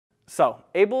So,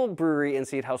 Able Brewery in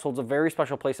Seed House holds a very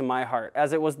special place in my heart,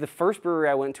 as it was the first brewery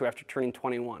I went to after turning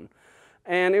 21.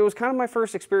 And it was kind of my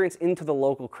first experience into the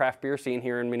local craft beer scene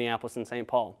here in Minneapolis and St.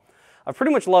 Paul. I've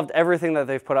pretty much loved everything that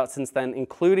they've put out since then,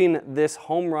 including this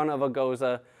home run of a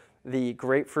Goza, the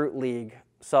Grapefruit League.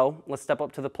 So, let's step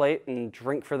up to the plate and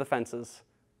drink for the fences.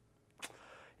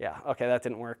 Yeah, okay, that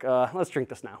didn't work. Let's drink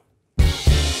this now.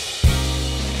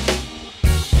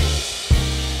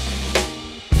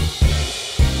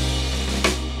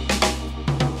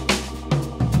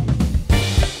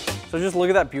 So just look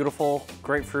at that beautiful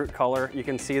grapefruit color. You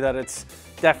can see that it's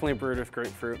definitely brewed with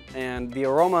grapefruit. And the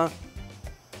aroma,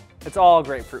 it's all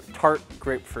grapefruit, tart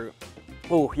grapefruit.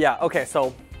 Oh yeah, okay,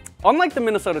 so unlike the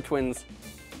Minnesota Twins,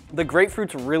 the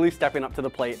grapefruit's really stepping up to the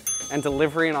plate and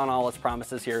delivering on all its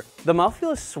promises here. The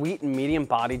mouthfeel is sweet and medium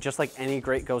bodied, just like any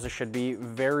great Goza should be,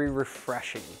 very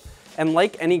refreshing. And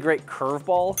like any great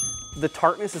curveball, the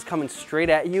tartness is coming straight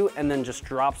at you and then just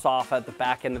drops off at the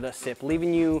back end of the sip,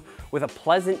 leaving you with a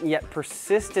pleasant yet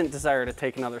persistent desire to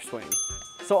take another swing.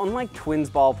 So unlike Twins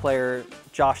ball player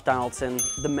Josh Donaldson,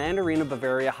 the Mandarina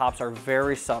Bavaria hops are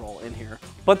very subtle in here,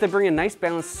 but they bring a nice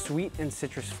balanced sweet and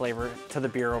citrus flavor to the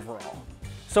beer overall.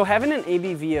 So having an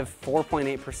ABV of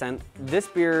 4.8%, this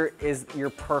beer is your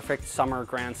perfect summer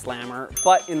Grand Slammer,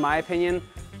 but in my opinion,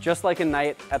 just like a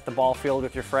night at the ball field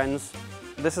with your friends,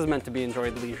 this is meant to be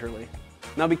enjoyed leisurely.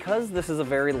 Now, because this is a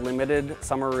very limited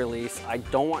summer release, I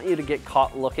don't want you to get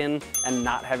caught looking and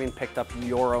not having picked up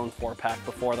your own 4-pack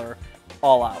before they're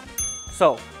all out.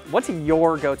 So, what's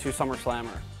your go-to summer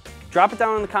slammer? Drop it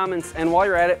down in the comments, and while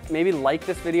you're at it, maybe like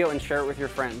this video and share it with your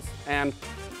friends. And,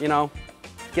 you know,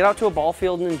 get out to a ball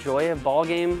field and enjoy a ball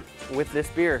game with this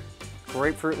beer.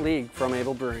 Grapefruit League from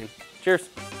Able Brewing. Cheers.